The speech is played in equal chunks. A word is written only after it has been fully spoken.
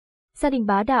Gia đình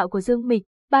bá đạo của Dương Mịch,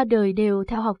 ba đời đều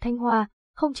theo học Thanh Hoa,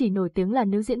 không chỉ nổi tiếng là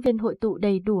nữ diễn viên hội tụ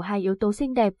đầy đủ hai yếu tố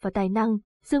xinh đẹp và tài năng,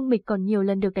 Dương Mịch còn nhiều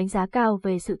lần được đánh giá cao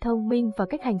về sự thông minh và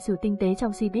cách hành xử tinh tế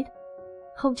trong showbiz.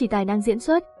 Không chỉ tài năng diễn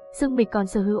xuất, Dương Mịch còn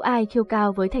sở hữu IQ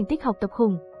cao với thành tích học tập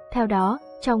khủng. Theo đó,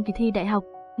 trong kỳ thi đại học,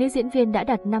 nữ diễn viên đã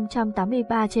đạt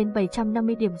 583 trên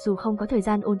 750 điểm dù không có thời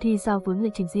gian ôn thi do vướng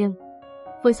lịch trình riêng.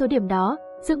 Với số điểm đó,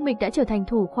 Dương Mịch đã trở thành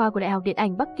thủ khoa của Đại học Điện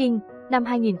ảnh Bắc Kinh. Năm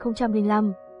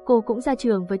 2005, cô cũng ra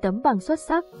trường với tấm bằng xuất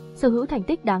sắc, sở hữu thành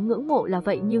tích đáng ngưỡng mộ là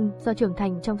vậy nhưng do trưởng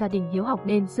thành trong gia đình hiếu học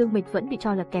nên Dương Mịch vẫn bị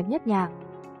cho là kém nhất nhà.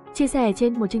 Chia sẻ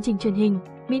trên một chương trình truyền hình,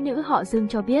 mỹ nữ họ Dương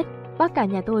cho biết, bác cả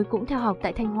nhà tôi cũng theo học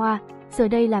tại Thanh Hoa, giờ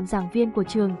đây làm giảng viên của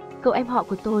trường, cậu em họ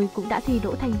của tôi cũng đã thi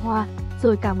đỗ Thanh Hoa,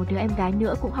 rồi cả một đứa em gái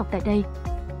nữa cũng học tại đây.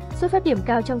 Xuất phát điểm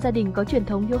cao trong gia đình có truyền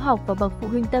thống hiếu học và bậc phụ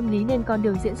huynh tâm lý nên con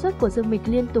đường diễn xuất của Dương Mịch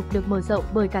liên tục được mở rộng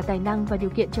bởi cả tài năng và điều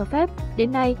kiện cho phép.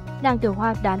 Đến nay, nàng tiểu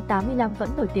hoa đán 85 vẫn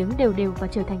nổi tiếng đều đều và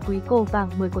trở thành quý cô vàng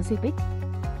 10 của showbiz.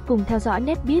 Cùng theo dõi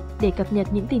Netbiz để cập nhật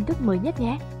những tin tức mới nhất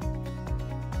nhé!